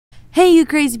Hey you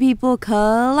crazy people,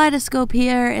 Kaleidoscope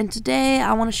here, and today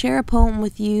I want to share a poem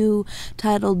with you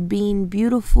titled Being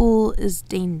Beautiful is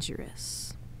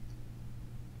Dangerous.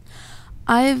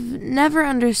 I've never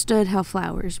understood how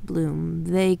flowers bloom.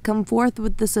 They come forth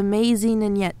with this amazing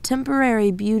and yet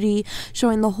temporary beauty,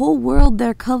 showing the whole world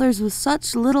their colors with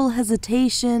such little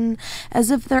hesitation, as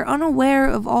if they're unaware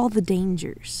of all the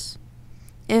dangers.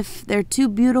 If they're too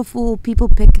beautiful, people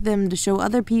pick them to show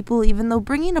other people, even though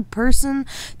bringing a person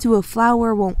to a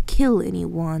flower won't kill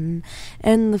anyone,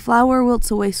 and the flower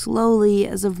wilts away slowly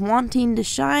as if wanting to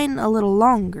shine a little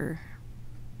longer.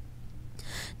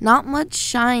 Not much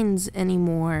shines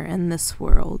anymore in this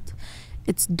world.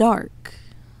 It's dark.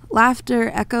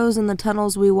 Laughter echoes in the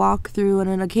tunnels we walk through, and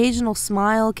an occasional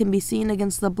smile can be seen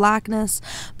against the blackness,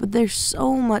 but there's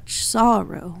so much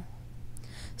sorrow.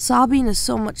 Sobbing is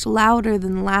so much louder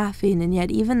than laughing, and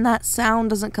yet even that sound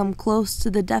doesn't come close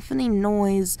to the deafening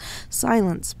noise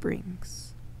silence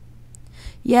brings.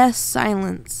 Yes,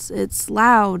 silence. It's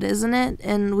loud, isn't it?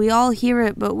 And we all hear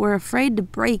it, but we're afraid to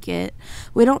break it.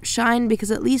 We don't shine because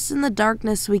at least in the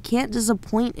darkness we can't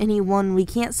disappoint anyone. We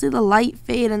can't see the light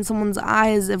fade in someone's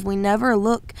eyes if we never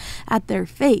look at their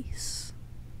face.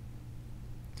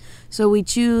 So we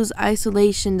choose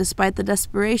isolation despite the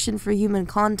desperation for human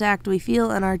contact we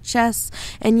feel in our chests,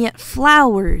 and yet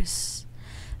flowers,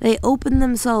 they open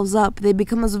themselves up. They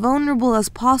become as vulnerable as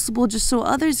possible just so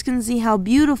others can see how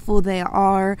beautiful they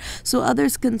are, so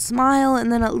others can smile, and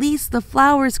then at least the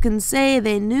flowers can say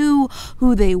they knew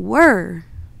who they were.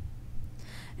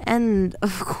 And,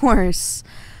 of course,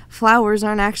 flowers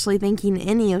aren't actually thinking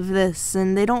any of this,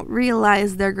 and they don't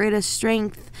realize their greatest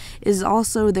strength is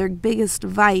also their biggest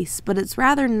vice, but it's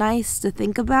rather nice to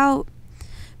think about,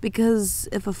 because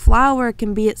if a flower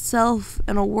can be itself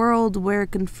in a world where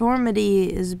conformity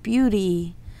is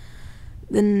beauty,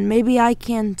 then maybe I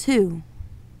can too.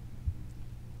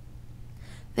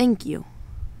 Thank you.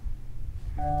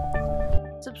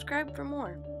 Subscribe for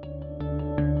more.